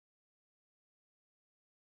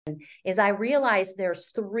is I realized there's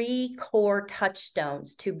three core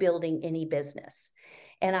touchstones to building any business.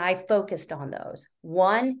 And I focused on those.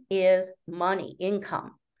 One is money,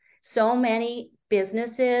 income. So many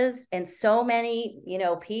businesses and so many,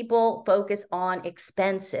 people focus on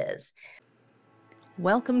expenses.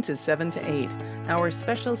 Welcome to 7 to 8, our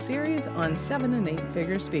special series on 7 and 8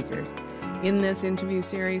 figure speakers. In this interview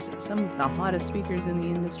series, some of the hottest speakers in the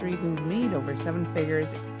industry who've made over 7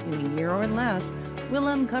 figures in a year or less will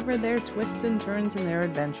uncover their twists and turns in their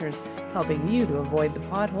adventures, helping you to avoid the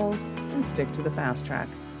potholes and stick to the fast track.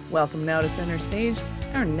 Welcome now to center stage,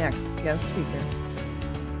 our next guest speaker.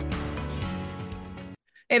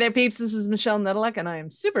 Hey there, peeps. This is Michelle Nedelec, and I am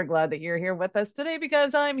super glad that you're here with us today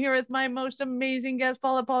because I'm here with my most amazing guest,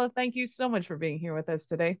 Paula. Paula, thank you so much for being here with us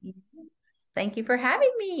today. Thank you for having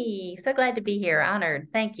me. So glad to be here. Honored.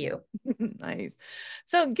 Thank you. Nice.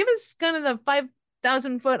 So give us kind of the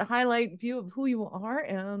 5,000-foot highlight view of who you are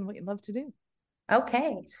and what you love to do.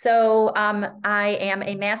 Okay. So I am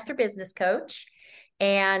a master business coach,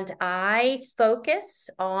 and I focus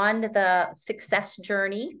on the success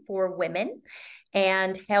journey for women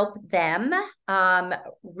and help them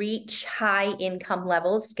reach high income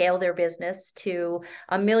levels, scale their business to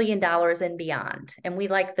 $1 million and beyond. And we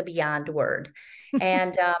like the beyond word.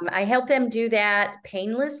 And I help them do that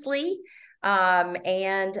painlessly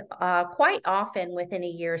and quite often within a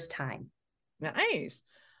year's time. Nice.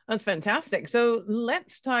 That's fantastic. So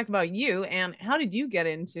let's talk about you and how did you get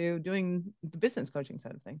into doing the business coaching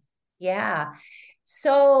side of things? Yeah.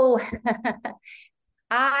 So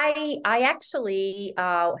I actually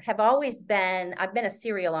have always I've been a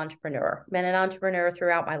serial entrepreneur, been an entrepreneur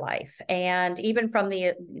throughout my life. And even from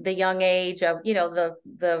the young age of,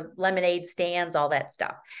 the lemonade stands, all that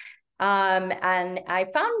stuff. And I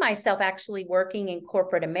found myself actually working in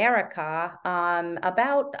corporate America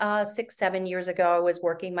about 6, 7 years ago. I was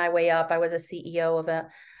working my way up. I was a CEO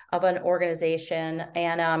of an organization,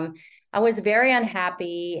 and I was very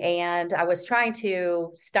unhappy, and I was trying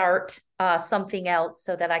to start something else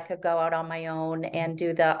so that I could go out on my own and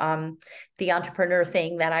do the entrepreneur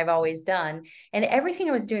thing that I've always done. And everything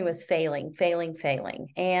I was doing was failing.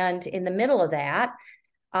 And in the middle of that,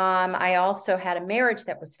 I also had a marriage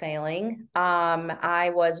that was failing.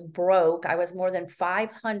 I was broke. I was more than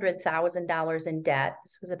 $500,000 in debt.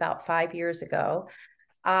 This was about 5 years ago.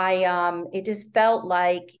 It just felt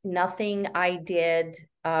like nothing I did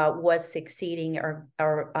was succeeding or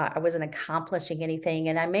I wasn't accomplishing anything.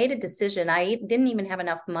 And I made a decision. I didn't even have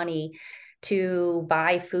enough money to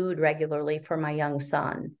buy food regularly for my young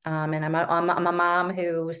son. And I'm a mom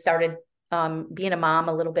who started being a mom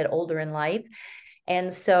a little bit older in life.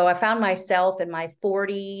 And so I found myself in my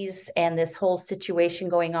 40s and this whole situation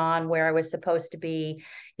going on where I was supposed to be,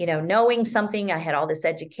 knowing something. I had all this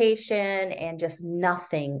education and just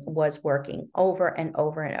nothing was working over and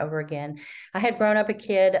over and over again. I had grown up a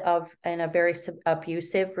kid in a very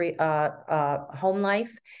abusive home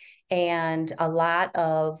life. And a lot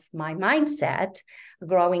of my mindset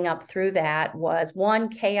growing up through that was, one,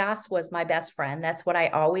 chaos was my best friend. That's what I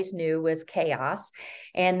always knew was chaos.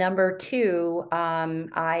 And number two,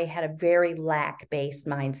 I had a very lack-based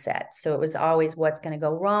mindset. So it was always what's going to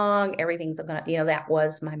go wrong. Everything's going to, that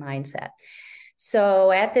was my mindset. So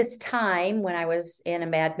at this time, when I was in a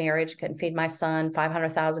bad marriage, couldn't feed my son,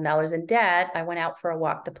 $500,000 in debt, I went out for a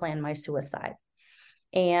walk to plan my suicide.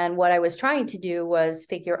 And what I was trying to do was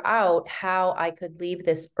figure out how I could leave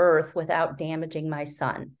this earth without damaging my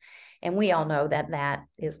son. And we all know that that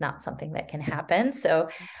is not something that can happen. So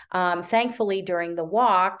thankfully, during the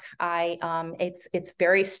walk, it's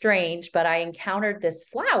very strange, but I encountered this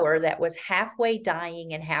flower that was halfway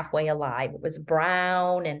dying and halfway alive. It was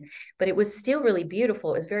brown, but it was still really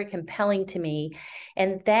beautiful. It was very compelling to me.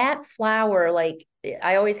 And that flower, like,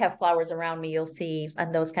 I always have flowers around me, you'll see,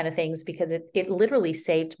 and those kind of things, because it literally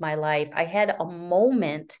saved my life. I had a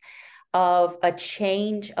moment of a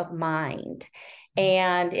change of mind.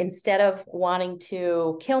 And instead of wanting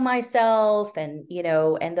to kill myself and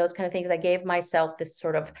those kind of things, I gave myself this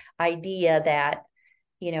sort of idea that,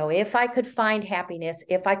 if I could find happiness,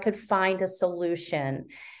 if I could find a solution,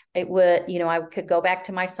 it would, I could go back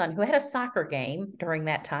to my son who had a soccer game during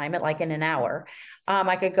that time in an hour.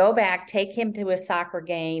 I could go back, take him to a soccer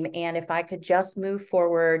game. And if I could just move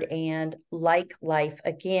forward and like life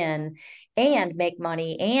again and make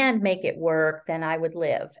money and make it work, then I would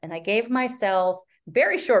live. And I gave myself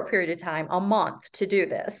very short period of time, a month, to do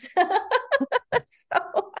this.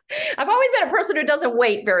 So I've always been a person who doesn't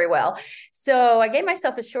wait very well. So I gave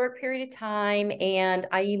myself a short period of time, and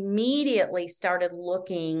I immediately started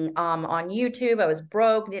looking on YouTube. I was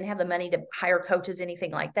broke, didn't have the money to hire coaches,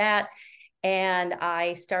 anything like that. And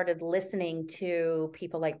I started listening to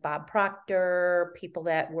people like Bob Proctor, people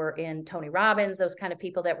that were in Tony Robbins, those kind of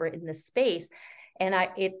people that were in this space. And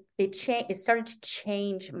it started to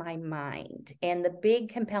change my mind. And the big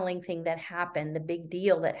compelling thing that happened, the big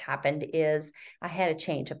deal that happened, is I had a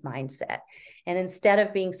change of mindset. And instead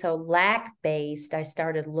of being so lack based, I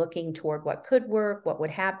started looking toward what could work, what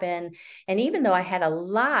would happen. And even though I had a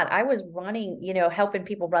lot, I was running, helping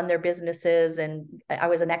people run their businesses, and I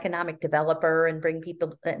was an economic developer and bring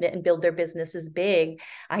people and build their businesses big.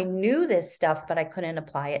 I knew this stuff, but I couldn't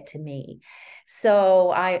apply it to me.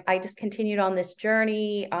 So I just continued on this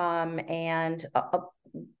journey. And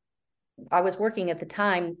I was working at the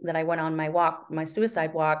time that I went on my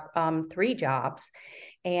suicide walk, 3 jobs.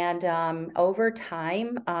 And over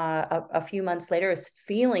time, a few months later, I was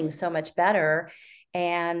feeling so much better.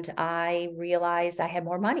 And I realized I had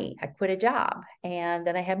more money. I quit a job, and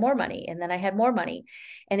then I had more money, and then I had more money.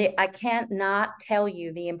 And I can't not tell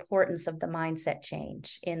you the importance of the mindset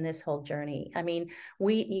change in this whole journey. I mean,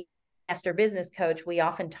 Master Business Coach, we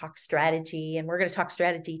often talk strategy, and we're going to talk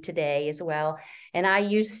strategy today as well. And I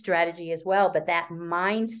use strategy as well, but that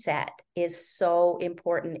mindset is so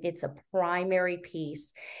important. It's a primary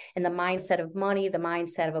piece. And the mindset of money, the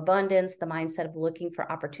mindset of abundance, the mindset of looking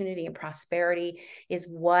for opportunity and prosperity is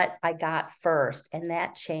what I got first. And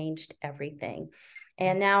that changed everything.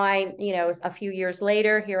 And now a few years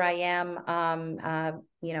later, here I am,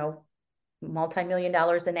 multi-million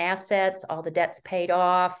dollars in assets, all the debts paid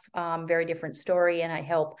off, very different story. And I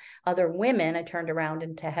help other women. I turned around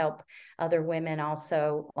and to help other women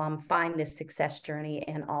also find this success journey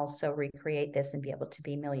and also recreate this and be able to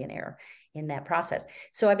be millionaire in that process.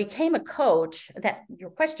 So I became a coach. That your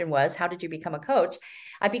question was, how did you become a coach?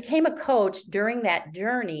 I became a coach during that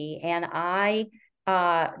journey, and I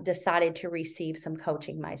decided to receive some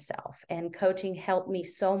coaching myself. And coaching helped me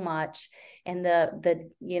so much. And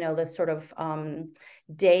the sort of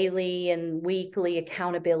daily and weekly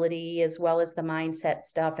accountability, as well as the mindset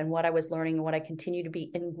stuff and what I was learning, and what I continue to be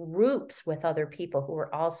in groups with other people who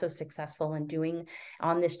are also successful and doing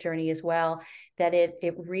on this journey as well, that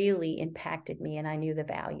it really impacted me, and I knew the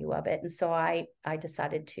value of it. And so I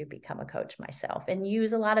decided to become a coach myself and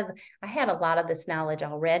use I had a lot of this knowledge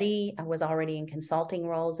already. I was already in consulting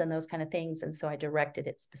roles and those kind of things. And so I directed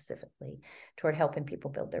it specifically toward helping people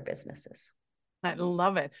build their businesses. I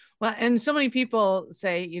love it. Well, and so many people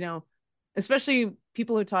say, especially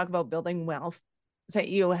people who talk about building wealth, say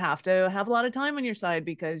you have to have a lot of time on your side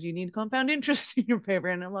because you need compound interest in your favor.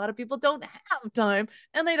 And a lot of people don't have time,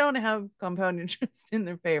 and they don't have compound interest in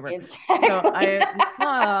their favor. Exactly. So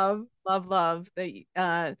I love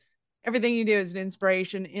that everything you do is an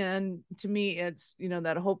inspiration. And to me, it's,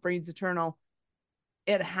 that hope breeds eternal.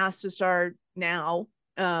 It has to start now,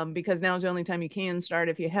 because now is the only time you can start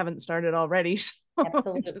if you haven't started already. So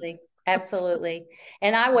Absolutely. Absolutely.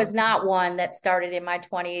 And I was not one that started in my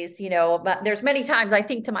 20s, but there's many times I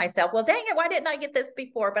think to myself, well, dang it, why didn't I get this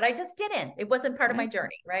before? But I just didn't. It wasn't part of my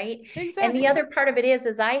journey, right? Exactly. And the other part of it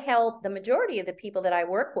is I help the majority of the people that I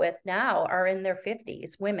work with now are in their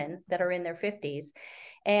 50s, women that are in their 50s.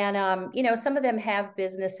 And, some of them have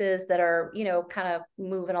businesses that are, kind of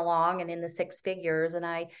moving along and in the 6 figures. And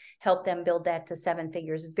I help them build that to 7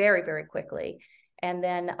 figures very, very quickly. And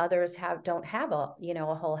then others don't have a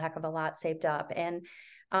whole heck of a lot saved up, and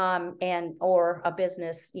or a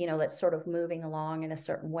business, that's sort of moving along in a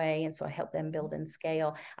certain way. And so I help them build and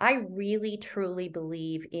scale. I really, truly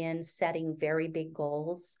believe in setting very big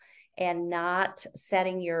goals and not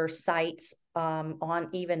setting your sights on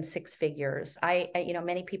even 6 figures.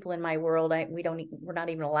 Many people in my world, we're not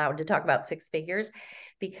even allowed to talk about 6 figures,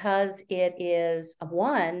 because it is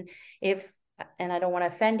and I don't want to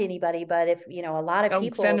offend anybody, but if, a lot of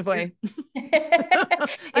people offend away.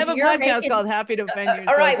 I have a podcast called Happy to Offend You.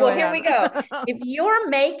 All right. Well, here we go. If you're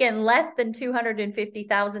making less than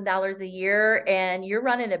 $250,000 a year and you're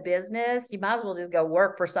running a business, you might as well just go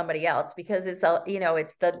work for somebody else, because it's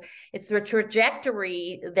the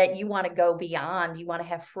trajectory that you want to go beyond. You want to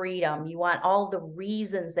have freedom. You want all the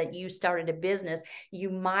reasons that you started a business.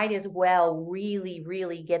 You might as well really,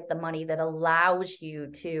 really get the money that allows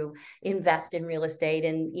you to invest in real estate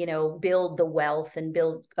and, build the wealth and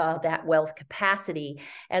build that wealth capacity,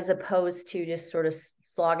 as opposed to just sort of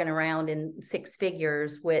slogging around in 6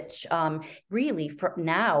 figures, which really for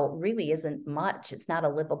now really isn't much. It's not a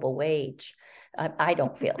livable wage. I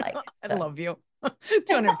don't feel like. I love you.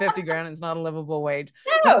 250 grand is not a livable wage.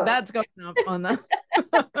 No. That's going up on the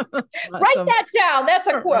write that down. That's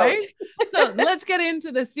a quote. Right? So let's get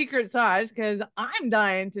into the secret sauce, because I'm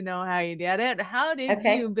dying to know how you did it. How did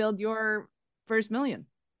you build your first million?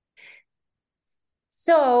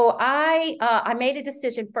 So I made a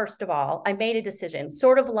decision. First of all, I made a decision,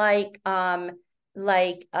 sort of like a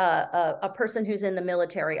person who's in the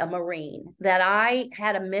military, a Marine, that I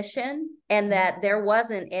had a mission and that there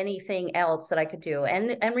wasn't anything else that I could do.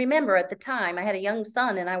 And remember, at the time, I had a young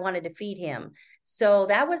son and I wanted to feed him. So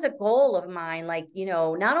that was a goal of mine. Like, you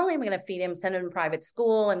know, not only am I going to feed him, send him to private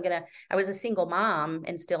school, I was a single mom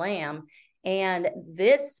and still am. And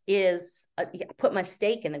this is, put my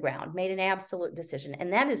stake in the ground, made an absolute decision.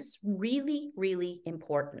 And that is really, really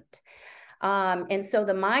important. And so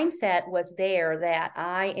the mindset was there that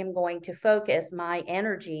I am going to focus my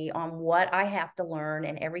energy on what I have to learn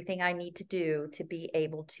and everything I need to do to be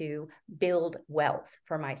able to build wealth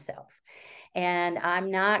for myself. And I'm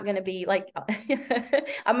not going to be like,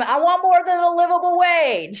 I want more than a livable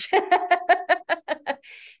wage.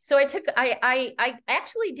 So I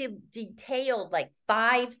actually detailed like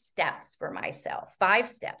 5 steps for myself, 5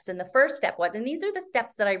 steps. And the first step was, and these are the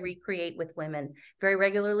steps that I recreate with women very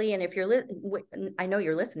regularly. And if you're, I know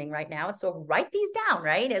you're listening right now, so write these down,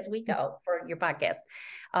 right, as we go for your podcast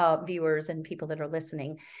viewers and people that are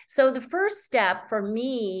listening. So the first step for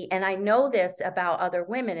me, and I know this about other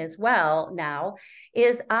women as well now,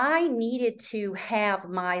 is I needed to have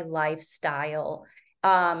my lifestyle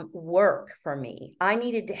work for me. I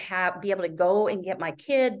needed to be able to go and get my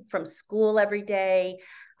kid from school every day.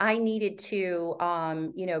 I needed to,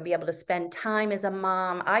 be able to spend time as a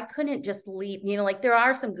mom. I couldn't just leave, like there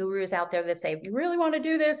are some gurus out there that say, if you really want to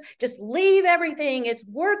do this, just leave everything. It's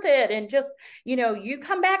worth it. And just, you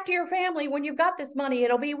come back to your family when you've got this money,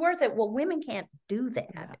 it'll be worth it. Well, women can't do that.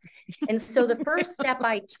 Yeah. And so the first step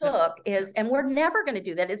I took is, and we're never going to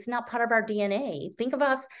do that. It's not part of our DNA. Think of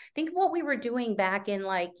what we were doing back in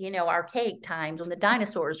archaic times when the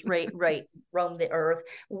dinosaurs roamed the earth.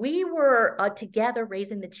 We were together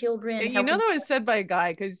raising the children. Yeah, that was said by a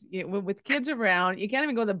guy, because with kids around, you can't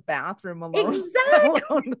even go to the bathroom alone. Exactly.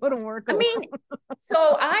 Alone, go to work alone. I mean,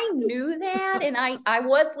 so I knew that, and I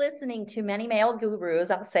was listening to many male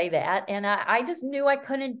gurus, I'll say that, and I just knew I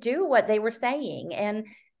couldn't do what they were saying. And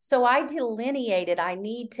so I delineated, I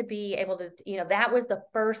need to be able to, that was the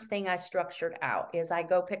first thing I structured out, is I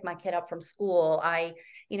go pick my kid up from school.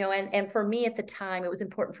 And for me at the time, it was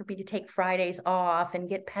important for me to take Fridays off and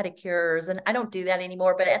get pedicures. And I don't do that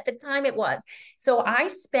anymore, but at the time it was. So I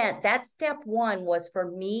spent, that step 1 was for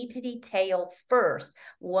me to detail first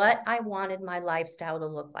what I wanted my lifestyle to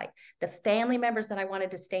look like, the family members that I wanted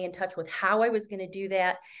to stay in touch with, how I was going to do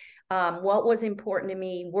that. What was important to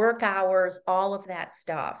me, work hours, all of that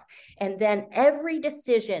stuff. And then every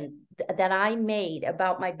decision that I made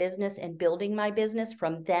about my business and building my business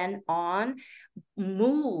from then on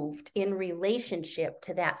moved in relationship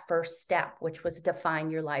to that first step, which was define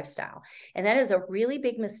your lifestyle. And that is a really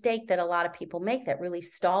big mistake that a lot of people make that really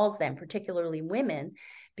stalls them, particularly women,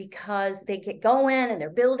 because they get going and they're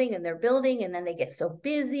building and then they get so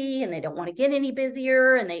busy and they don't want to get any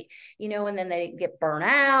busier, and and then they get burnt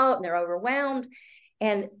out and they're overwhelmed.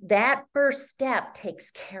 And that first step takes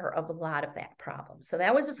care of a lot of that problem. So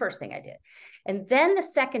that was the first thing I did. And then the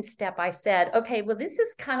second step, I said, okay, well, this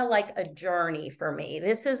is kind of like a journey for me.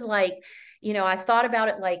 This is like, I thought about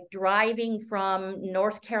it like driving from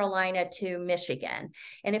North Carolina to Michigan.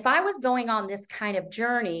 And if I was going on this kind of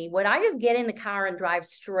journey, would I just get in the car and drive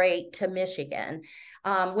straight to Michigan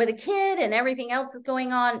with a kid and everything else is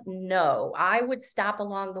going on? No, I would stop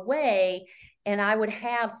along the way. And I would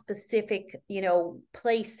have specific,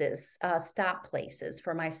 places, stop places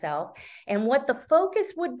for myself. And what the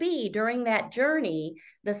focus would be during that journey,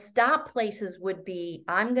 the stop places would be,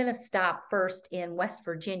 I'm going to stop first in West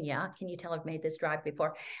Virginia. Can you tell I've made this drive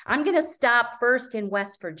before? I'm going to stop first in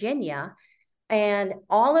West Virginia. And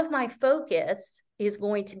all of my focus is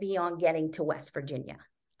going to be on getting to West Virginia.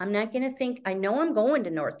 I'm not going to think, I know I'm going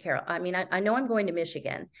to North Carolina. I mean, I know I'm going to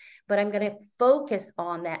Michigan, but I'm going to focus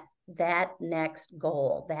on that next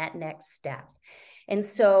goal, that next step. And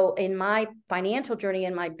so in my financial journey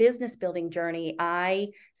and my business building journey, I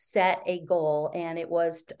set a goal, and it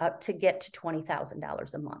was to get to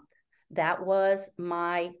 $20,000 a month. That was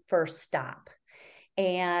my first stop.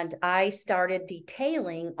 And I started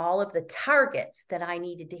detailing all of the targets that I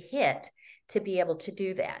needed to hit to be able to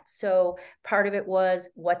do that. So part of it was,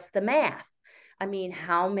 what's the math? I mean,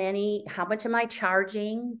 how much am I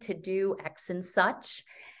charging to do X and such?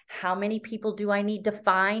 How many people do I need to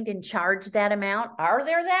find and charge that amount? Are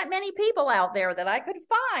there that many people out there that I could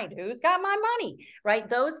find? Who's got my money, right?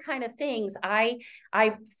 Those kind of things. I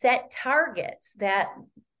set targets that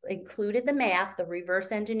included the math, the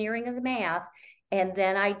reverse engineering of the math. And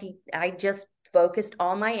then I just focused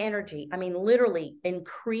all my energy. I mean, literally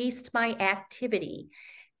increased my activity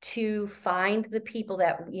to find the people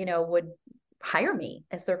that, would hire me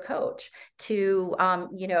as their coach, to,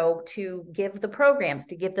 to give the programs,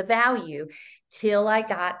 to give the value, till I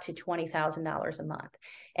got to $20,000 a month.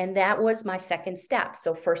 And that was my second step.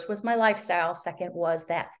 So first was my lifestyle. Second was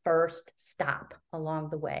that first stop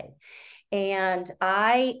along the way. And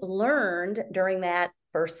I learned during that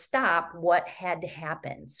first stop what had to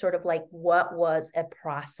happen, sort of like what was a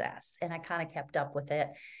process. And I kind of kept up with it.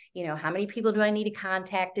 How many people do I need to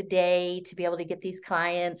contact a day to be able to get these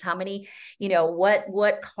clients? How many,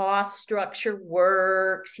 what cost structure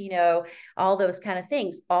works, all those kind of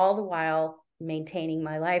things, all the while maintaining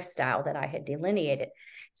my lifestyle that I had delineated.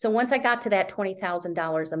 So once I got to that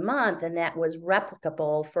 $20,000 a month, and that was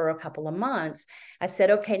replicable for a couple of months, I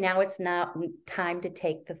said, okay, now it's now time to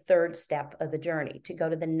take the third step of the journey, to go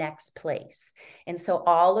to the next place. And so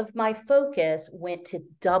all of my focus went to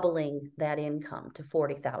doubling that income to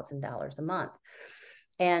 $40,000 a month.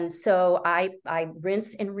 And so I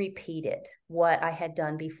rinsed and repeated what I had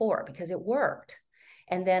done before, because it worked.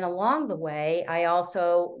 And then along the way, I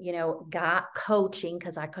also, got coaching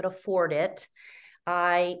because I could afford it.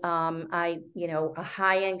 A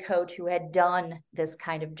high-end coach who had done this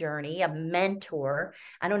kind of journey, a mentor.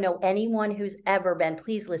 I don't know anyone who's ever been,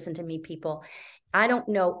 please listen to me, people. I don't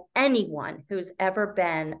know anyone who's ever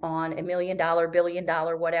been on $1 million, $1 billion,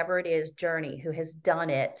 whatever it is, journey, who has done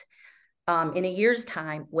it in a year's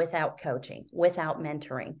time without coaching, without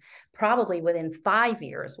mentoring, probably within 5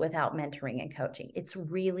 years without mentoring and coaching. It's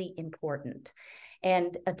really important.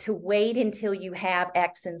 And to wait until you have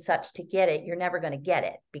X and such to get it, you're never going to get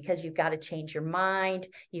it, because you've got to change your mind.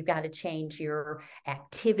 You've got to change your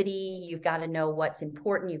activity. You've got to know what's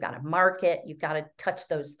important. You've got to market. You've got to touch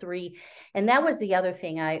those three. And that was the other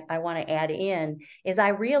thing I want to add in, is I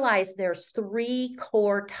realized there's 3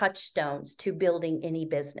 core touchstones to building any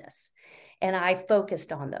business. And I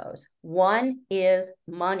focused on those. One is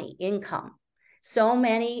money, income. So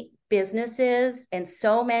many businesses and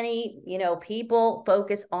so many, people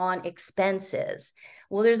focus on expenses.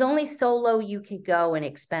 Well, there's only so low you can go in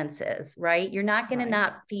expenses, right? You're not going to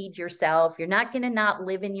not feed yourself. You're not going to not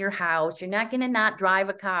live in your house. You're not going to not drive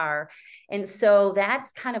a car. And so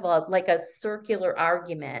that's kind of like a circular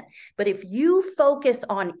argument. But if you focus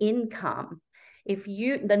on income,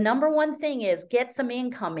 the number one thing is get some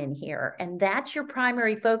income in here, and that's your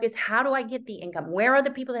primary focus. How do I get the income? Where are the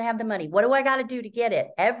people that have the money? What do I got to do to get it?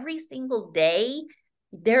 Every single day,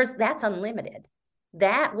 that's unlimited.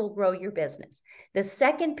 That will grow your business. The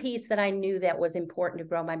second piece that I knew that was important to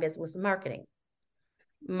grow my business was marketing.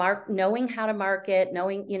 Knowing how to market,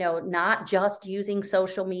 knowing, not just using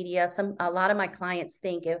social media. A lot of my clients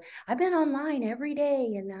think, I've been online every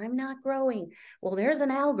day and I'm not growing. Well, there's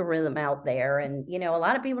an algorithm out there, and, a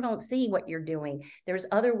lot of people don't see what you're doing. There's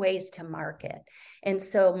other ways to market. And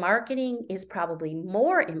so marketing is probably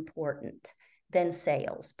more important than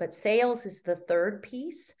sales, but sales is the third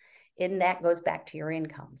piece. And that goes back to your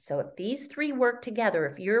income. So if these 3 work together,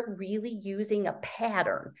 if you're really using a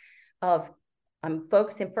pattern of, I'm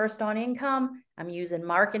focusing first on income, I'm using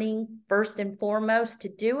marketing first and foremost to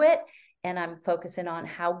do it, and I'm focusing on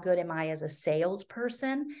how good am I as a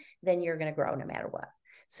salesperson, then you're going to grow no matter what.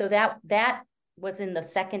 So that was in the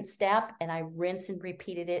second step, and I rinsed and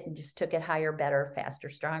repeated it and just took it higher, better, faster,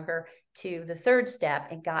 stronger to the third step,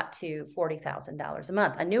 and got to $40,000 a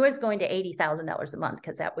month. I knew I was going to $80,000 a month,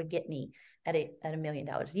 because that would get me at $1 million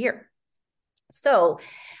a year. So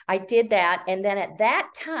I did that. And then at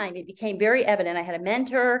that time, it became very evident. I had a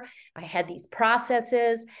mentor, I had these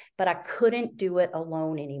processes, but I couldn't do it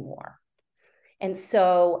alone anymore. And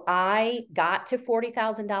so I got to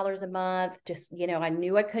 $40,000 a month. Just, I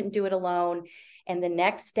knew I couldn't do it alone. And the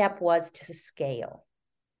next step was to scale.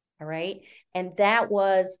 All right. And that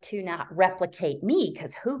was to not replicate me,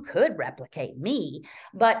 because who could replicate me,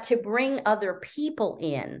 but to bring other people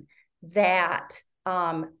in that,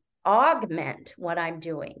 augment what I'm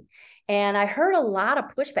doing. And I heard a lot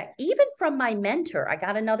of pushback, even from my mentor. I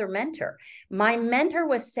got another mentor. My mentor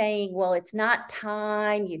was saying, well, it's not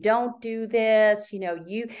time. You don't do this.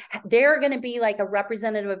 They're going to be like a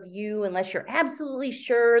representative of you unless you're absolutely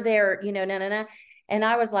sure they're, no. And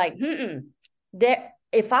I was like,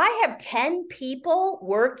 if I have 10 people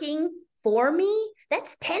working for me,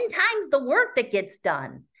 that's 10 times the work that gets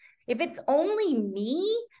done. If it's only me,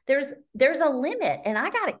 there's a limit, and I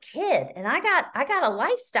got a kid, and I got a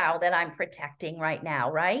lifestyle that I'm protecting right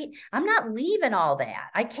now, right? I'm not leaving all that.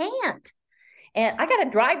 I can't. And I got to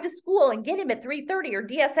drive to school and get him at 3:30, or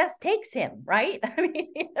DSS takes him, right? I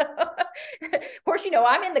mean, of course,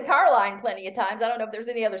 I'm in the car line plenty of times. I don't know if there's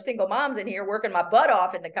any other single moms in here working my butt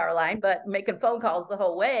off in the car line, but making phone calls the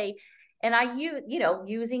whole way. And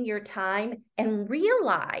using your time, and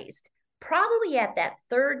realized probably at that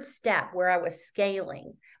third step where I was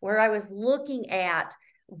scaling, where I was looking at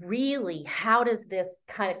really how does this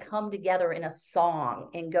kind of come together in a song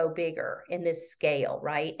and go bigger in this scale,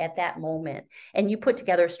 right? At that moment. And you put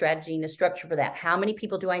together a strategy and a structure for that. How many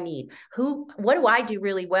people do I need? What do I do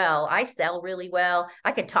really well? I sell really well.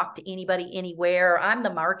 I can talk to anybody anywhere. I'm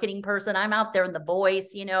the marketing person. I'm out there in the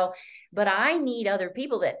voice, but I need other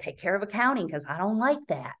people that take care of accounting because I don't like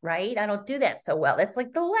that, right? I don't do that so well. That's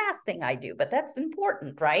like the last thing I do, but that's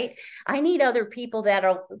important, right? I need other people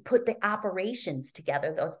that'll put the operations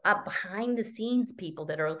together, those behind the scenes people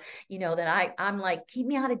that are, I'm like, keep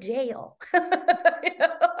me out of jail.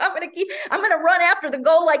 I'm going to run after the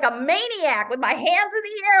goal like a maniac with my hands in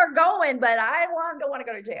the air going, but I don't want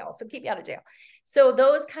to go to jail. So keep me out of jail. So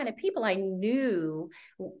those kind of people I knew,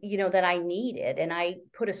 that I needed, and I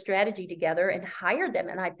put a strategy together and hired them,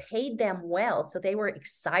 and I paid them well. So they were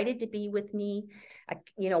excited to be with me.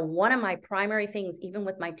 One of my primary things, even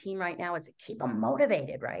with my team right now, is to keep them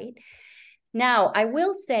motivated, right? Now, I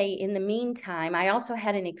will say, in the meantime, I also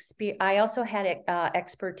had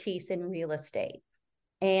expertise in real estate.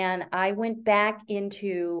 And I went back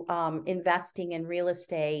into investing in real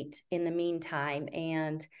estate in the meantime.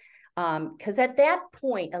 And because at that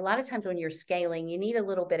point, a lot of times when you're scaling, you need a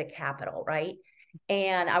little bit of capital, right?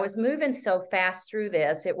 And I was moving so fast through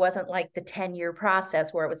this, it wasn't like the 10-year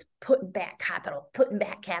process where it was putting back capital.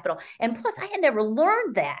 And plus, I had never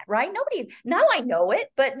learned that, right? Now I know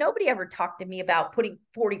it, but nobody ever talked to me about putting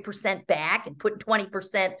 40% back and putting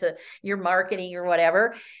 20% to your marketing or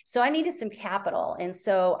whatever. So I needed some capital. And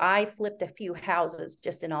so I flipped a few houses,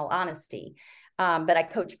 just in all honesty. But I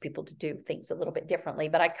coach people to do things a little bit differently.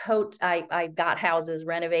 But I got houses,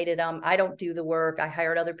 renovated them. I don't do the work. I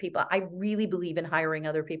hired other people. I really believe in hiring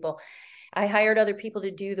other people. I hired other people to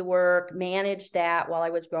do the work, managed that while I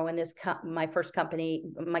was growing my first company,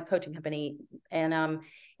 my coaching company. And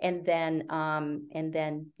then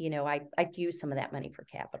I'd use some of that money for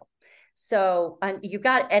capital. So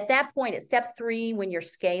at that point, at step 3, when you're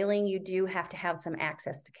scaling, you do have to have some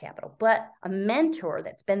access to capital. But a mentor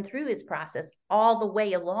that's been through this process all the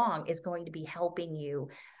way along is going to be helping you.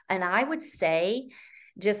 And I would say,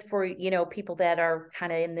 just for people that are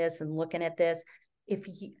kind of in this and looking at this,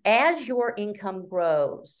 as your income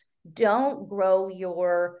grows, don't grow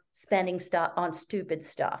your spending stuff on stupid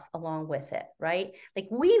stuff along with it, right? Like,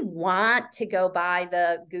 we want to go buy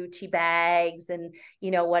the Gucci bags and,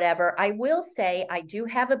 whatever. I will say I do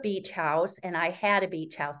have a beach house, and I had a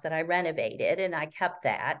beach house that I renovated, and I kept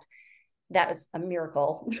that. That was a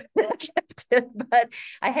miracle. But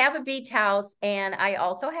I have a beach house, and I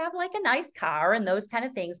also have like a nice car and those kind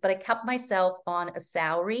of things, but I kept myself on a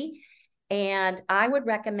salary. And I would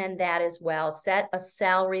recommend that as well. Set a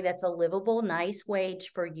salary that's a livable, nice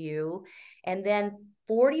wage for you. And then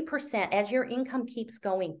 40%, as your income keeps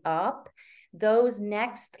going up, those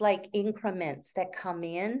next like increments that come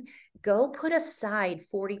in, go put aside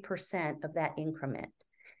 40% of that increment.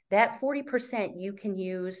 That 40% you can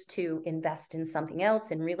use to invest in something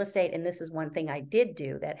else, in real estate. And this is one thing I did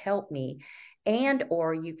do that helped me.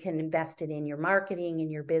 Or you can invest it in your marketing,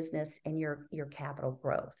 in your business, and your capital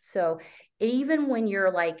growth. So even when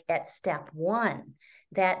you're like at step 1,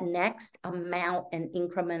 that next amount and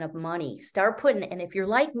increment of money, start putting, and if you're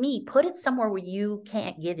like me, put it somewhere where you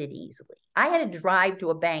can't get it easily. I had to drive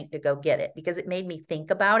to a bank to go get it because it made me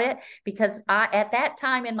think about it, because at that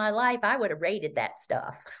time in my life, I would have rated that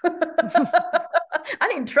stuff. I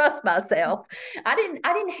didn't trust myself. I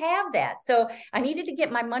didn't have that. So I needed to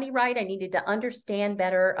get my money right. I needed to understand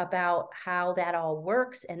better about how that all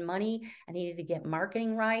works and money. I needed to get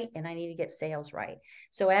marketing right, and I needed to get sales right.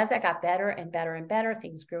 So as I got better and better and better,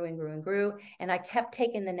 things grew and grew and grew. And I kept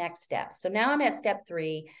taking the next step. So now I'm at step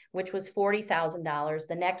 3, which was $40,000.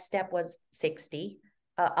 The next step was 60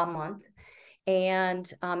 a month.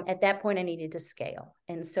 And at that point, I needed to scale.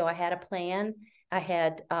 And so I had a plan. I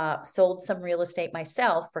had sold some real estate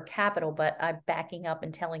myself for capital, but I'm backing up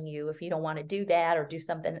and telling you, if you don't want to do that or do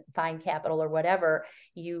something, find capital or whatever,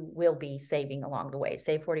 you will be saving along the way.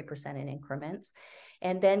 Save 40% in increments,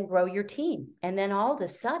 and then grow your team. And then all of a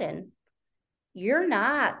sudden,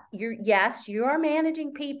 yes, you are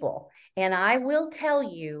managing people. And I will tell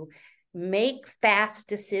you, make fast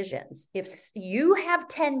decisions. If you have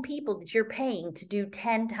 10 people that you're paying to do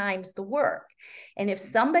 10 times the work, and if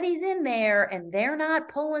somebody's in there and they're not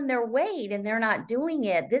pulling their weight and they're not doing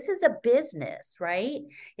it, this is a business, right?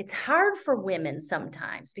 It's hard for women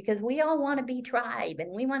sometimes because we all want to be tribe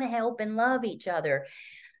and we want to help and love each other.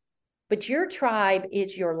 but your tribe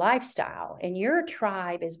is your lifestyle, and your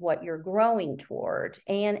tribe is what you're growing toward.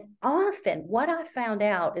 And often what I found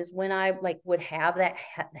out is when I like would have that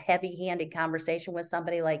heavy-handed conversation with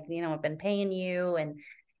somebody like, I've been paying you and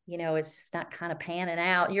it's just not kind of panning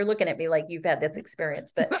out. You're looking at me like you've had this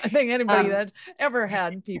experience, but I think anybody that's ever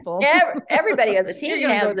had people, everybody as a teen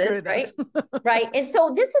has this, right? this. Right. And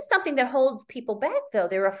so this is something that holds people back, though.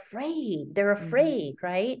 They're afraid. They're afraid,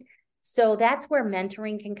 right? So that's where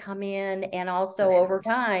mentoring can come in. And also over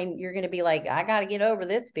time, you're going to be like, I got to get over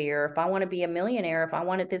this fear. If I want to be a millionaire, if I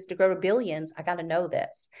wanted this to grow to billions, I got to know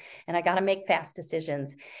this, and I got to make fast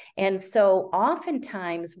decisions. And so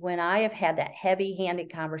oftentimes when I have had that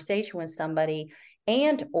heavy-handed conversation with somebody,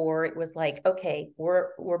 or it was like, okay, we're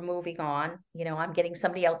moving on, I'm getting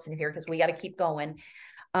somebody else in here because we got to keep going.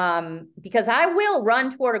 Because I will run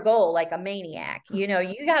toward a goal like a maniac. You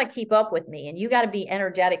got to keep up with me, and you got to be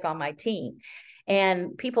energetic on my team.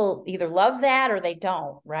 And people either love that or they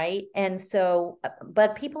don't, right? And so,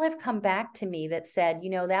 but people have come back to me that said,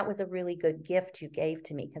 that was a really good gift you gave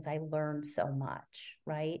to me because I learned so much,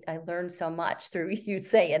 right? I learned so much through you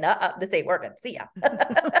saying, this ain't working. See ya.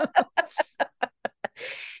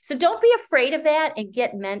 So don't be afraid of that,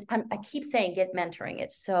 and I keep saying get mentoring.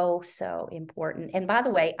 It's so, so important. And by the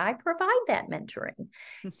way, I provide that mentoring.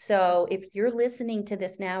 So if you're listening to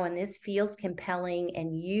this now and this feels compelling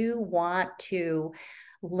and you want to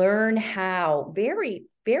learn how very,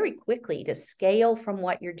 very quickly to scale from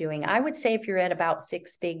what you're doing, I would say if you're at about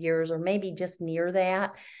 6 figures or maybe just near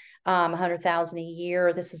that, 100,000 a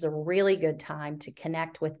year, this is a really good time to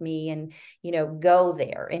connect with me and, go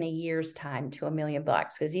there in a year's time to $1 million,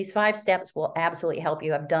 because these 5 steps will absolutely help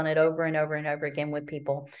you. I've done it over and over and over again with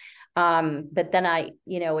people. But then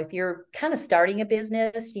if you're kind of starting a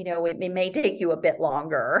business, it may take you a bit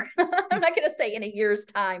longer. I'm not going to say in a year's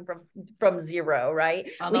time from zero, right?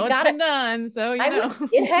 Although it's been done, so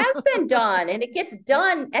it has been done, and it gets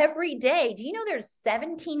done every day. Do you know there's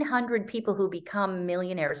 1,700 people who become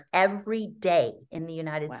millionaires every day in the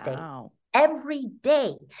United States? Every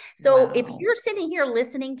day. So if you're sitting here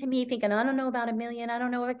listening to me thinking, I don't know about $1 million, I don't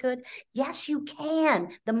know if I could. Yes, you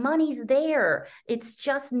can. The money's there. It's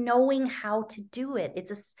just knowing how to do it.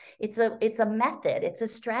 It's a method. It's a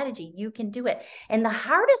strategy. You can do it. And the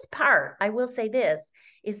hardest part, I will say this,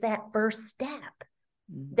 is that first step.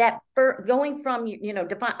 That going from,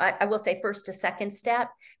 I will say first to second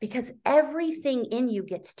step, because everything in you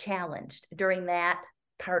gets challenged during that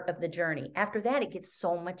part of the journey. After that, it gets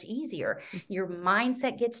so much easier. Your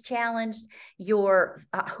mindset gets challenged. Your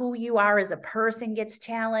who you are as a person gets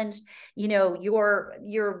challenged. Your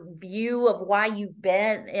view of why you've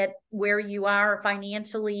been at where you are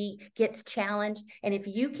financially gets challenged. And if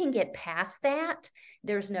you can get past that,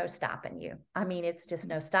 there's no stopping you. I mean, it's just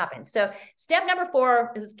no stopping. So step number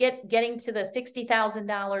 4 is getting to the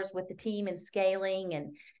 $60,000 with the team and scaling,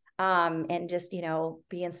 and just,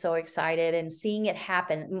 being so excited and seeing it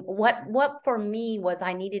happen. What for me was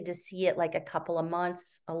I needed to see it like a couple of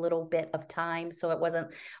months, a little bit of time. So it wasn't,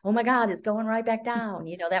 oh my God, it's going right back down.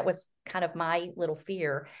 That was kind of my little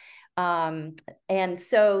fear. And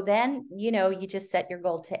so then, you just set your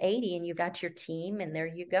goal to 80 and you got your team, and there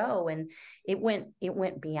you go. And it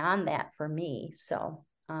went beyond that for me. So,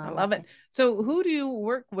 I love it. So who do you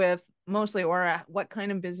work with mostly, or what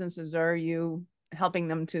kind of businesses are you helping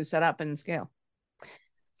them to set up and scale?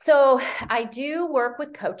 So I do work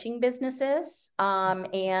with coaching businesses.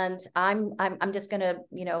 And I'm just going to,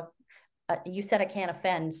 you said I can't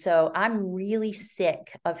offend. So I'm really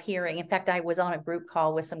sick of hearing. In fact, I was on a group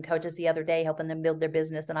call with some coaches the other day, helping them build their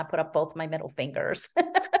business. And I put up both my middle fingers.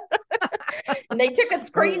 And they took a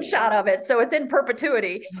screenshot of it, so it's in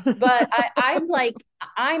perpetuity. But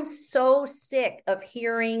I'm so sick of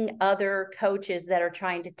hearing other coaches that are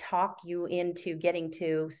trying to talk you into getting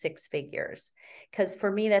to 6 figures. Because for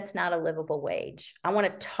me, that's not a livable wage. I want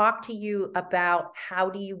to talk to you about how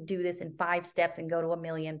do you do this in 5 steps and go to $1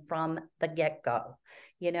 million from the get-go,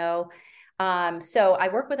 So I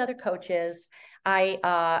work with other coaches.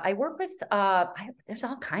 I work with, there's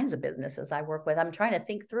all kinds of businesses I work with. I'm trying to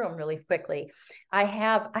think through them really quickly. I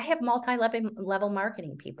have multi-level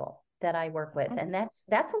marketing people that I work with, and that's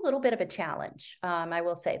a little bit of a challenge. I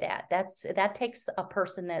will say that takes a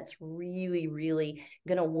person that's really, really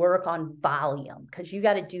going to work on volume, because you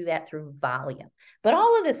got to do that through volume. But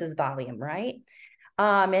all of this is volume, right?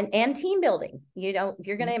 And team building. If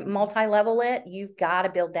you're going to multi-level it, you've got to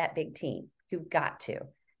build that big team. You've got to.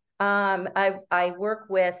 I work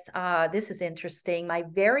with, this is interesting. My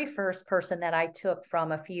very first person that I took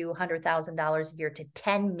from a few $100,000 a year to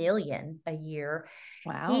 10 million a year.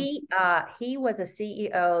 Wow. He was a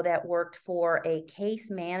CEO that worked for a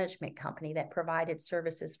case management company that provided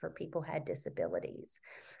services for people who had disabilities.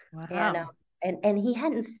 And Wow. and he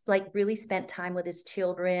hadn't like really spent time with his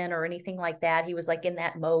children or anything like that. He was like in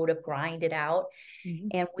that mode of grind it out. Mhm.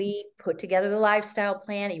 And we put together the lifestyle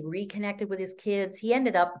plan. He reconnected with his kids. He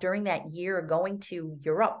ended up during that year going to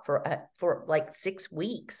Europe for like 6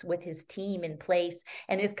 weeks with his team in place.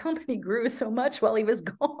 And his company grew so much while he was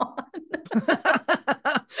gone.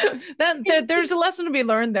 There's a lesson to be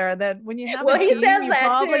learned there, that when you have a Well, he team, says you that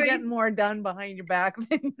probably too. get more done behind your back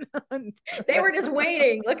than They were just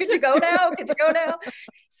waiting. Look, could you go now? Could you go now?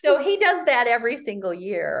 So he does that every single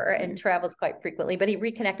year and travels quite frequently, but he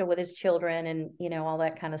reconnected with his children and, all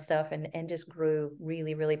that kind of stuff, and just grew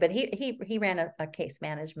really, really, but he ran a case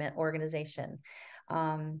management organization.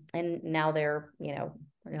 And now they're,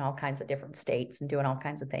 in all kinds of different states and doing all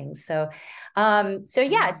kinds of things. So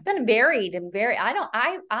yeah, it's been varied and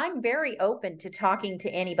I'm very open to talking to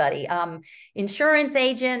anybody. Insurance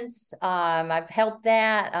agents, I've helped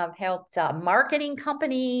that. I've helped marketing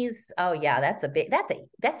companies. Oh yeah, that's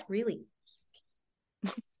really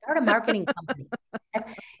easy. Start a marketing company.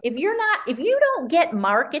 If you don't get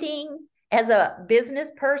marketing as a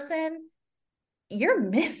business person, you're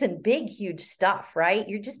missing big, huge stuff, right?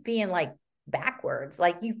 You're just being like backwards.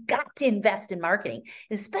 Like you've got to invest in marketing,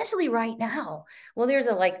 especially right now. Well, there's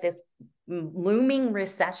this looming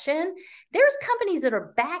recession. There's companies that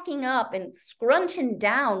are backing up and scrunching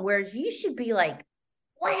down, whereas you should be like,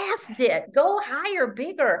 blast it, go higher,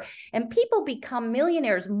 bigger. And people become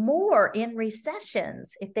millionaires more in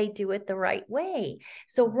recessions if they do it the right way.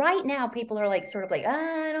 So right now people are like, sort of like,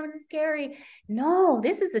 no, it's scary. No,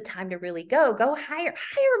 this is the time to really go higher,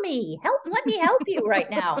 hire me, let me help you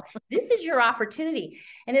right now. This is your opportunity.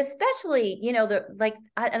 And especially,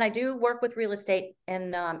 and I do work with real estate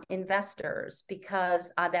and investors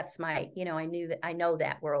because that's I know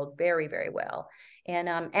that world very, very well. And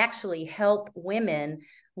actually help women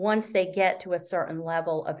once they get to a certain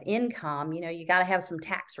level of income. You got to have some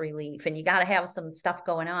tax relief and you got to have some stuff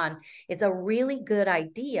going on. It's a really good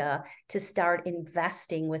idea to start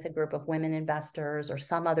investing with a group of women investors or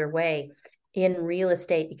some other way in real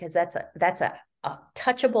estate, because that's a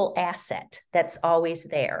touchable asset that's always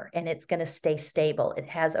there and it's going to stay stable. It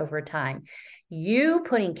has over time. You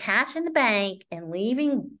putting cash in the bank and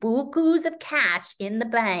leaving bukus of cash in the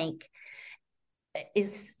bank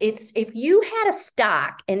it's if you had a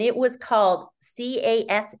stock and it was called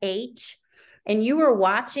CASH and you were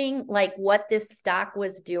watching like what this stock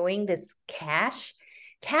was doing, this cash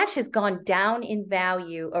has gone down in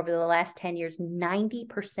value over the last 10 years,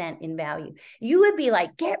 90% in value. You would be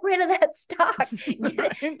like, get rid of that stock.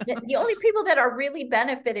 The only people that are really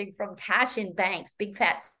benefiting from cash in banks, big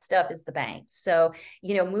fat stuff, is the banks. So,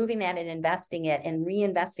 moving that and investing it and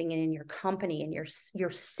reinvesting it in your company and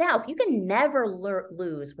yourself, you can never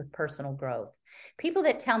lose with personal growth. People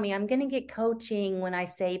that tell me I'm going to get coaching when I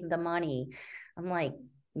save the money, I'm like,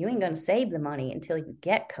 you ain't going to save the money until you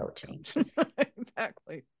get coaching.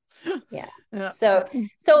 Exactly. Yeah. So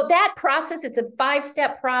that process, it's a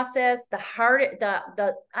 5-step process. The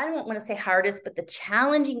I don't want to say hardest, but the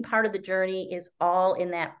challenging part of the journey is all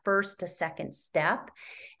in that first to second step.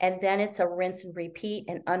 And then it's a rinse and repeat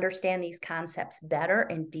and understand these concepts better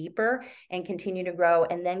and deeper and continue to grow,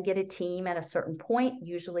 and then get a team at a certain point,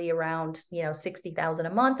 usually around, $60,000 a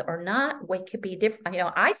month or not. What could be different.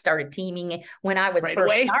 I started teaming when I was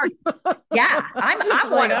first starting. Yeah. I'm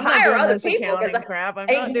going to hire other people. Crap. I'm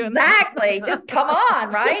not doing exactly. Just come on.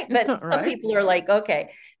 Right. But some right. people are like, okay,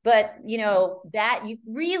 but that you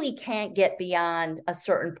really can't get beyond a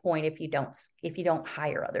certain point if you don't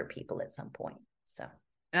hire other people at some point. So.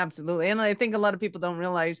 Absolutely. And I think a lot of people don't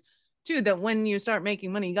realize too, that when you start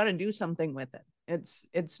making money, you got to do something with it.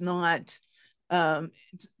 It's not, it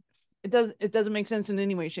doesn't make sense in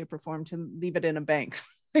any way, shape or form to leave it in a bank.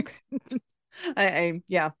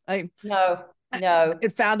 No.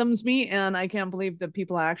 It fathoms me, and I can't believe that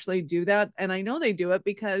people actually do that. And I know they do it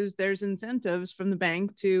because there's incentives from the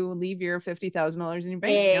bank to leave your $50,000 in your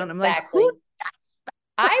bank account. I'm like, who?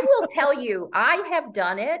 I will tell you, I have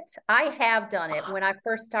done it when I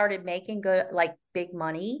first started making big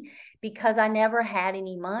money, because I never had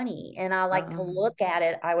any money. And I like to look at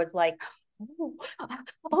it. I was like, oh,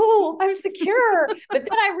 oh, I'm secure. But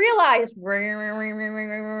then I realized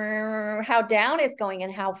how down it's going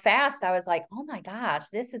and how fast. I was like, oh my gosh,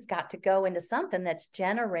 this has got to go into something that's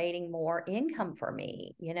generating more income for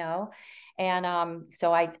me, you know? And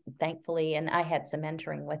so I thankfully, and I had some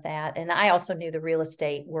mentoring with that. And I also knew the real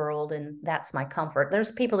estate world, and that's my comfort.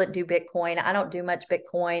 There's people that do Bitcoin. I don't do much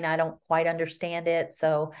Bitcoin. I don't quite understand it.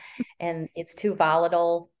 So, and it's too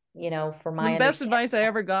volatile, you know, for The my best understanding. advice I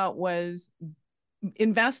ever got was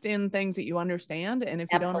invest in things that you understand. And if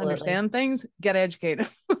you don't Absolutely. understand things, get educated.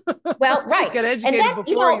 Well, right. Get And educated that, you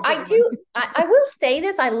before know, you put your money. I will say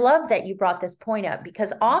this. I love that you brought this point up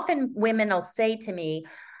because often women will say to me,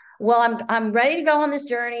 well, I'm ready to go on this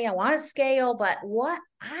journey. I want to scale, but what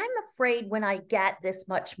I'm afraid when I get this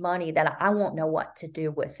much money that I won't know what to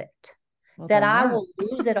do with it, Well, that don't I worry. will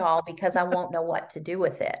lose it all because I won't know what to do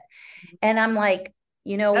with it. And I'm like,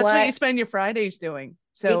 you know That's what you what? spend your Fridays doing.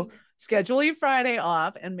 So It's schedule your Friday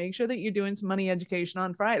off and make sure that you're doing some money education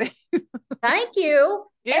on Friday. Thank you.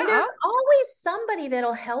 And Yeah. there's always somebody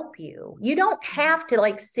that'll help you. You don't have to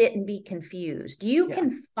like sit and be confused. You Yeah.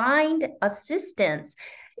 can find assistance.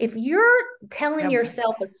 If you're telling Have,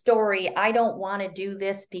 yourself a story, I don't want to do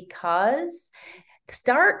this because,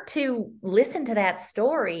 start to listen to that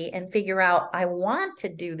story and figure out, I want to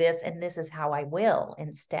do this and this is how I will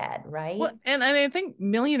instead, right? well, and I think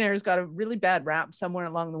millionaires got a really bad rap somewhere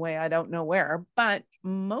along the way. I don't know where, but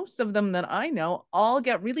most of them that I know all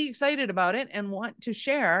get really excited about it and want to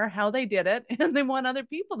share how they did it, and they want other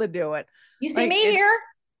people to do it. You see Like me here? it's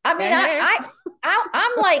I mean, yeah, hey,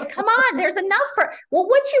 I'm like, come on, there's enough for, well,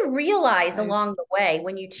 what you realize nice. along the way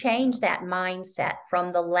when you change that mindset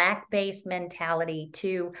from the lack-based mentality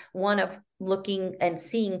to one of looking and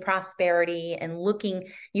seeing prosperity and looking,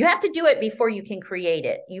 you have to do it before you can create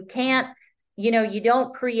it. You can't, you know, you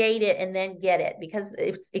don't create it and then get it, because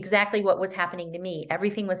it's exactly what was happening to me.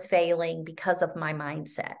 Everything was failing because of my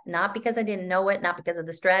mindset, not because I didn't know it, not because of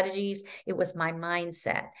the strategies. It was my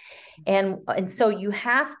mindset. And so you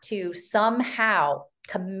have to somehow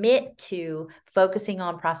commit to focusing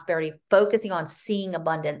on prosperity, focusing on seeing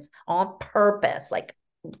abundance on purpose, like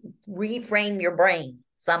reframe your brain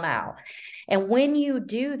somehow. And when you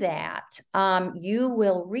do that, you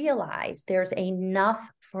will realize there's enough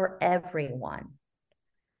for everyone.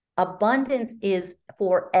 Abundance is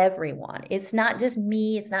for everyone. It's not just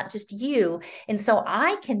me, it's not just you. And so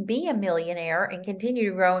I can be a millionaire and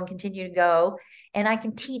continue to grow and continue to go. And I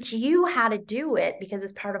can teach you how to do it because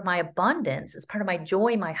it's part of my abundance, it's part of my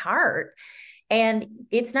joy, my heart. And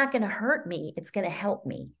it's not going to hurt me, it's going to help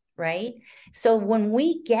me. Right. So when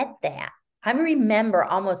we get that, I remember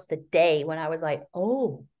almost the day when I was like,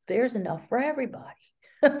 oh, there's enough for everybody.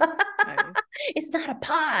 Nice. It's not a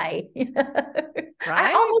pie. I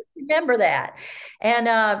Right? almost remember that. And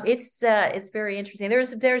it's very interesting.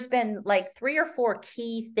 There's been like 3 or 4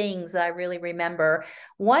 key things that I really remember.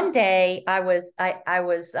 One day I was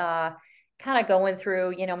kind of going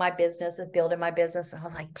through, you know, my business and building my business. And I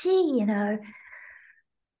was like, gee, you know,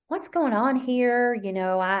 what's going on here? You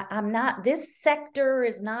know, I'm not, this sector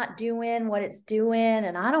is not doing what it's doing.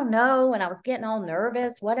 And I don't know. And I was getting all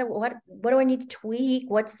nervous. What do I need to tweak?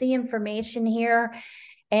 What's the information here?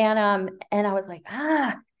 And I was like,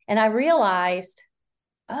 and I realized,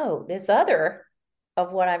 oh, this other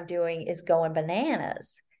of what I'm doing is going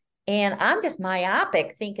bananas. And I'm just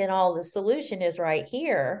myopic thinking all the solution is right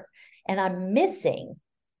here. And I'm missing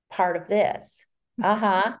part of this.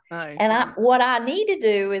 Uh-huh. Nice. And what I need to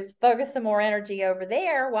do is focus some more energy over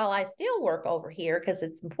there while I still work over here because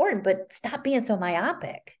it's important, but stop being so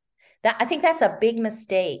myopic. I think that's a big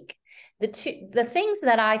mistake. The things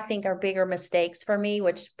that I think are bigger mistakes for me,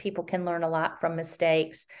 which people can learn a lot from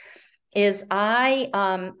mistakes, is I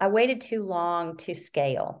waited too long to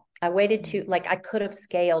scale. I waited too, like I could have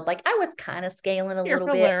scaled. Like I was kind of scaling a You're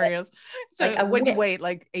little bit, but hilarious. like So I what'd you went. wait,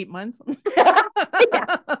 like 8 months? Yeah.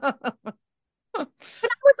 But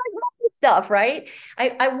I was like stuff, right?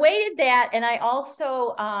 I waited that, and I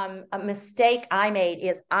also a mistake I made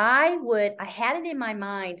is I had it in my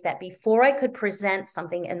mind that before I could present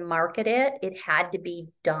something and market it, it had to be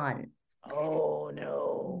done. Oh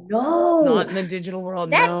no. No, Not in the digital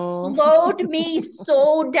world, that no. slowed me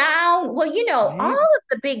so down. Well, you know, all Right? of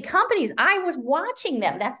the big companies, I was watching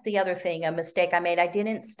them. That's the other thing, a mistake I made. I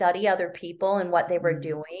didn't study other people and what they were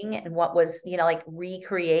doing and what was, you know, like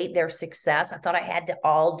recreate their success. I thought I had to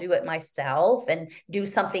all do it myself and do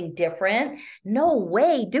something different. No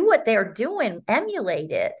way. Do what they're doing,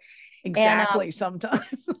 emulate it. And Exactly,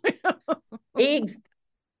 sometimes. ex-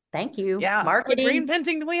 Thank you. Yeah, quit Marketing,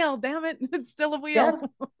 reinventing the wheel. Damn it, it's still a wheel.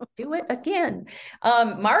 just do it again.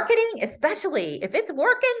 Marketing, especially if it's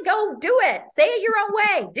working, go do it. Say it your own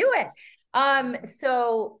way. Do it.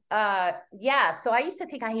 Yeah, so I used to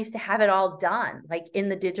think I used to have it all done, like in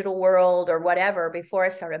the digital world or whatever, before I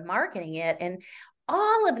started marketing it. And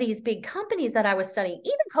all of these big companies that I was studying,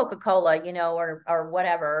 even Coca-Cola, or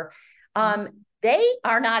whatever, they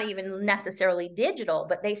are not even necessarily digital,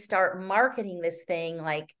 but they start marketing this thing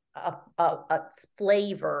like a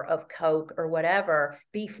flavor of Coke or whatever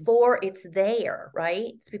before it's there,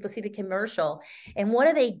 right? So people see the commercial. And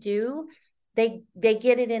what do? They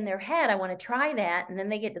get it in their head, I want to try that, and then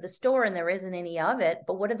they get to the store and there isn't any of it.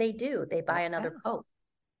 But what do? They buy another Coke.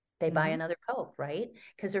 They buy another Coke, right?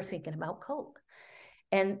 Because they're thinking about Coke.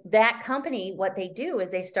 And that company, what they do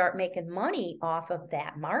is they start making money off of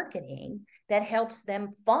that marketing that helps them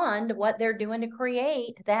fund what they're doing to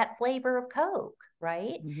create that flavor of Coke,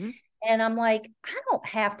 right? And I'm like, I don't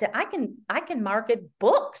have to, I can market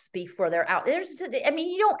books before they're out.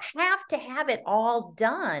 You don't have to have it all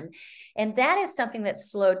done. And that is something that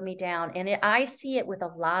slowed me down. And I see it with a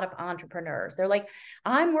lot of entrepreneurs. They're like,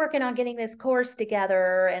 I'm working on getting this course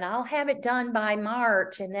together and I'll have it done by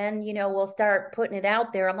March. And then, we'll start putting it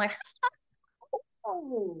out there. I'm like,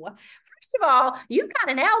 oh, first of all, you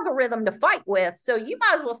got an algorithm to fight with, so you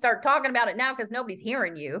might as well start talking about it now because nobody's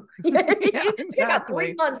hearing you. Yeah, You got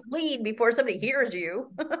 3 months lead before somebody hears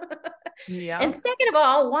you. Yeah. And second of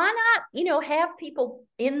all, why not, have people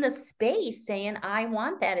in the space saying, I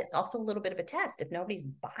want that? It's also a little bit of a test. If nobody's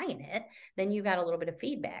buying it, then you got a little bit of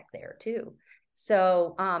feedback there too.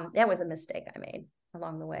 So that was a mistake I made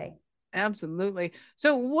along the way. Absolutely.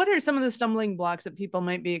 So what are some of the stumbling blocks that people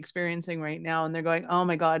might be experiencing right now? And they're going, oh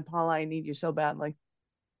my God, Paula, I need you so badly.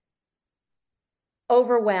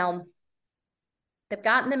 Overwhelm. They've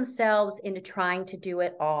gotten themselves into trying to do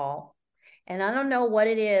it all. And I don't know what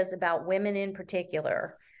it is about women in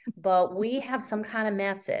particular, but we have some kind of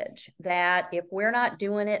message that if we're not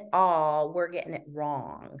doing it all, we're getting it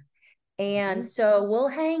wrong. And so we'll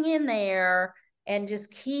hang in there and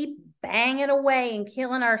just keep banging away and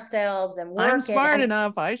killing ourselves and working. I'm smart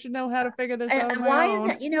enough. I should know how to figure this out. And why is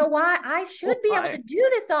that? Why I should be able to do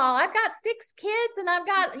this all. I've got 6 kids and I've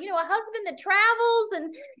got, a husband that travels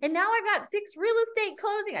and now I've got 6 real estate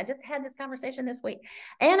closing. I just had this conversation this week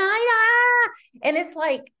and and it's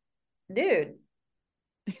like, dude,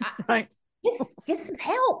 right. Get some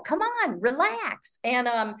help. Come on, relax. And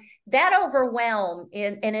that overwhelm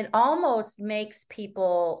and it almost makes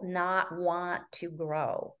people not want to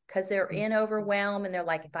grow because they're in overwhelm and they're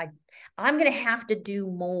like, I'm going to have to do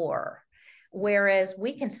more. Whereas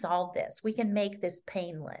we can solve this. We can make this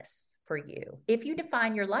painless for you if you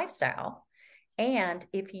define your lifestyle and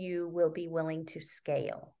if you will be willing to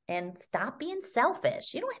scale and stop being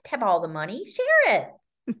selfish. You don't have to have all the money. Share it.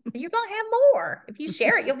 You're going to have more. If you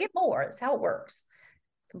share it, you'll get more. That's how it works.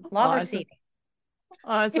 It's law of receiving.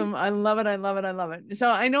 Awesome. I love it. I love it. I love it. So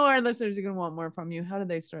I know our listeners are going to want more from you. How do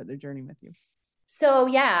they start their journey with you? So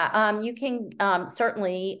yeah, you can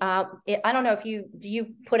certainly, I don't know if do you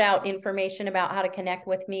put out information about how to connect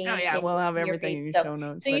with me? Oh yeah, we'll have everything in your show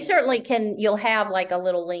notes. So you certainly you'll have like a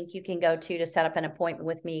little link you can go to set up an appointment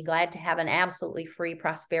with me. Glad to have an absolutely free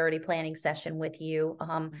prosperity planning session with you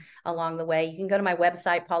along the way. You can go to my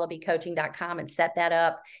website, paulabcoaching.com and set that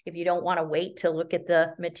up. If you don't want to wait to look at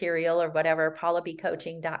the material or whatever,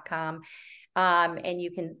 paulabcoaching.com. And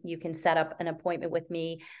you can set up an appointment with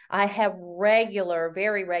me. I have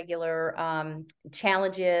very regular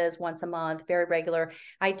challenges once a month, very regular.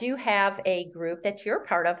 I do have a group that you're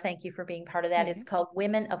part of. Thank you for being part of that. It's called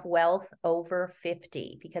Women of Wealth Over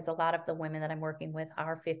 50, because a lot of the women that I'm working with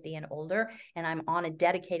are 50 and older, and I'm on a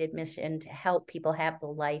dedicated mission to help people have the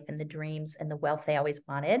life and the dreams and the wealth they always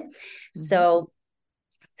wanted. So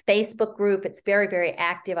Facebook group. It's very, very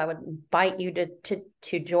active. I would invite you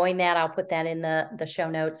to join that. I'll put that in the show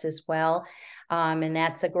notes as well. And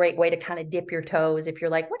that's a great way to kind of dip your toes if you're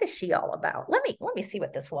like, what is she all about? Let me see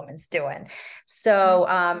what this woman's doing. So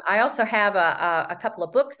I also have a couple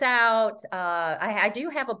of books out. I do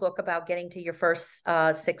have a book about getting to your first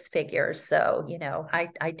 6 figures. So,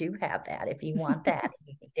 I do have that if you want that, if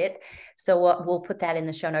you need it. So we'll put that in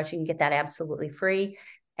the show notes. You can get that absolutely free.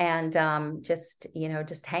 And just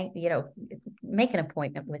make an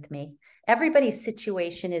appointment with me. Everybody's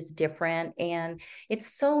situation is different, and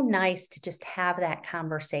it's so nice to just have that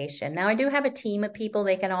conversation. Now, I do have a team of people.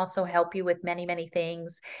 They can also help you with many, many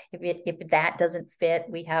things. If that doesn't fit,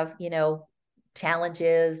 we have,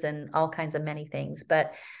 challenges and all kinds of many things.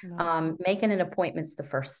 But making an appointment's the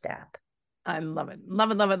first step. I love it. Love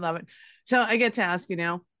it, love it, love it. So I get to ask you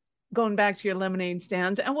now, going back to your lemonade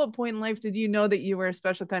stands, at what point in life did you know that you were a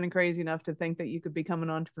special kind of crazy enough to think that you could become an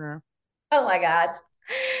entrepreneur? Oh my gosh.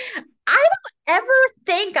 I don't ever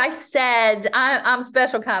think I said I'm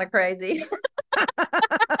special kind of crazy. I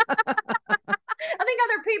think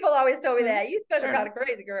other people always told me that you special kind of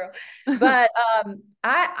crazy girl, but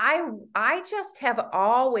I just have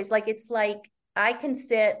always like it's like I can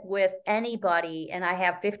sit with anybody and I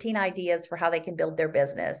have 15 ideas for how they can build their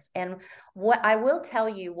business. And what I will tell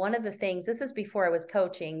you, one of the things, this is before I was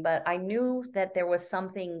coaching, but I knew that there was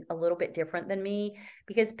something a little bit different than me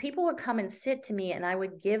because people would come and sit to me and I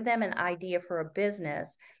would give them an idea for a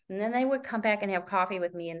business. And then they would come back and have coffee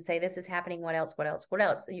with me and say, this is happening. What else? What else? What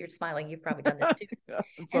else? And you're smiling. You've probably done this too.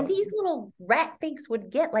 And these little rat finks would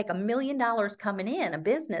get like $1 million coming in, a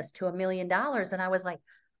business to $1 million. And I was like,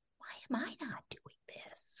 why am I not doing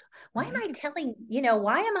this? Why am I telling,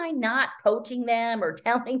 why am I not coaching them or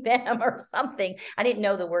telling them or something? I didn't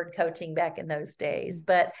know the word coaching back in those days,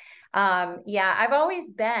 but yeah, I've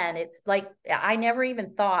always been, it's like, I never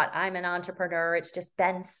even thought I'm an entrepreneur. It's just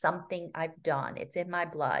been something I've done. It's in my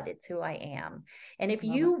blood. It's who I am. And if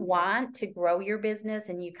you want to grow your business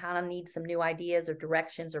and you kind of need some new ideas or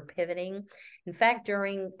directions or pivoting, in fact,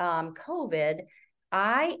 during COVID,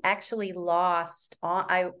 I actually lost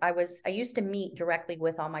I used to meet directly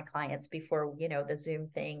with all my clients before, the Zoom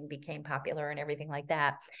thing became popular and everything like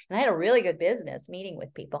that. And I had a really good business meeting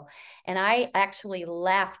with people. And I actually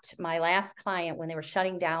left my last client when they were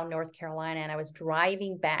shutting down North Carolina, and I was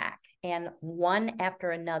driving back. And one after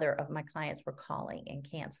another of my clients were calling and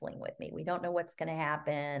canceling with me. We don't know what's going to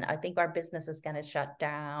happen. I think our business is going to shut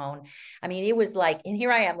down. I mean, it was like, and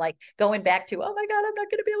here I am like going back to, oh my God, I'm not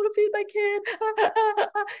going to be able to feed my kid,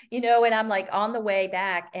 and I'm like on the way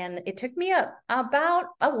back. And it took me about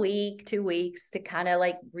a week, 2 weeks to kind of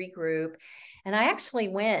like regroup. And I actually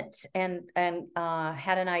went and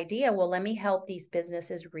had an idea. Well, let me help these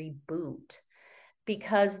businesses reboot,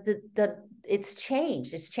 because it's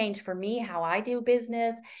changed. It's changed for me how I do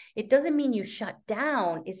business. It doesn't mean you shut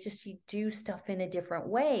down. It's just you do stuff in a different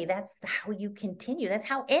way. That's how you continue. That's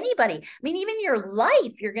how anybody, I mean, even your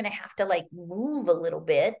life, you're going to have to like move a little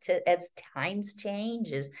bit as times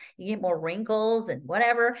change, as you get more wrinkles and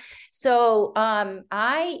whatever. So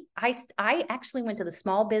I actually went to the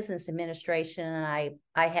Small Business Administration, and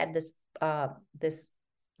I had this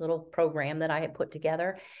little program that I had put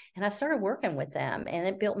together, and I started working with them, and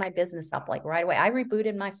it built my business up like right away. I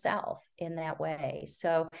rebooted myself in that way.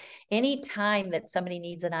 So anytime that somebody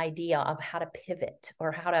needs an idea of how to pivot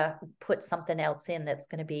or how to put something else in that's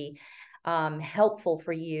going to be helpful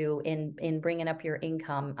for you in bringing up your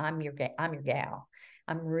income, I'm your gal.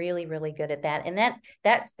 I'm really, really good at that. And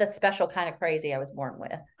that's the special kind of crazy I was born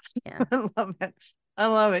with. Yeah. I love it. I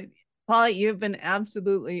love it. Paula, you've been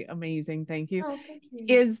absolutely amazing. Thank you. Oh, thank you.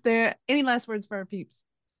 Is there any last words for our peeps?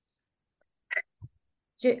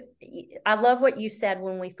 I love what you said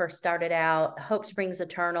when we first started out. Hope springs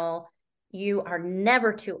eternal. You are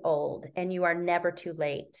never too old and you are never too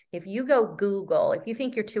late. If you go Google, if you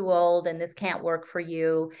think you're too old and this can't work for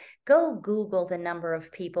you, go Google the number of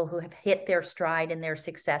people who have hit their stride and their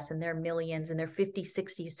success and their millions in their 50s,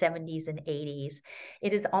 60s, 70s, and 80s.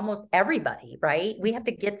 It is almost everybody, right? We have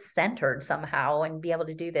to get centered somehow and be able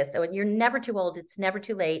to do this. So you're never too old. It's never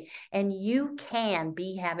too late. And you can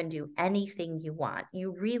have and do anything you want.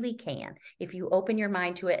 You really can if you open your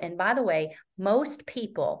mind to it. And by the way, most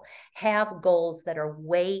people have goals that are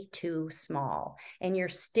way too small, and you're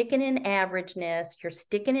sticking in averageness, you're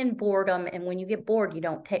sticking in boredom. And when you get bored, you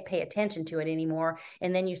don't pay attention to it anymore.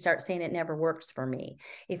 And then you start saying it never works for me.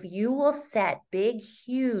 If you will set big,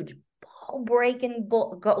 huge, ball-breaking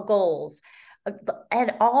goals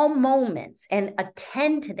at all moments and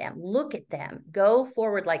attend to them, look at them, go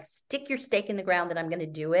forward, like stick your stake in the ground that I'm going to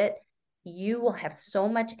do it, you will have so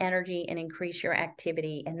much energy and increase your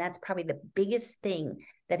activity. And that's probably the biggest thing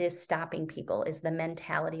that is stopping people, is the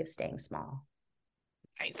mentality of staying small.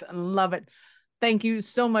 Nice. I love it. Thank you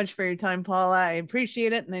so much for your time, Paula. I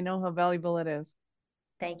appreciate it, and I know how valuable it is.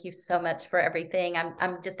 Thank you so much for everything.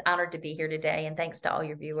 I'm just honored to be here today, and thanks to all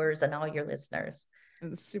your viewers and all your listeners.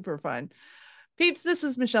 It's super fun. Peeps, this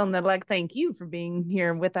is Michelle Nedlek. Thank you for being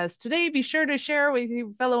here with us today. Be sure to share with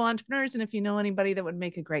your fellow entrepreneurs. And if you know anybody that would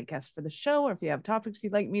make a great guest for the show, or if you have topics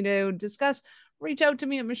you'd like me to discuss, reach out to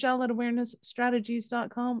me at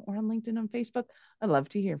michelle@awarenessstrategies.com or on LinkedIn and Facebook. I'd love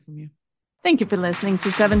to hear from you. Thank you for listening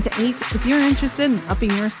to 7 to 8. If you're interested in upping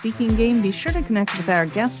your speaking game, be sure to connect with our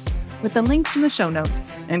guests with the links in the show notes,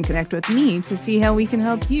 and connect with me to see how we can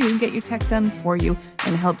help you get your tech done for you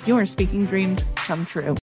and help your speaking dreams come true.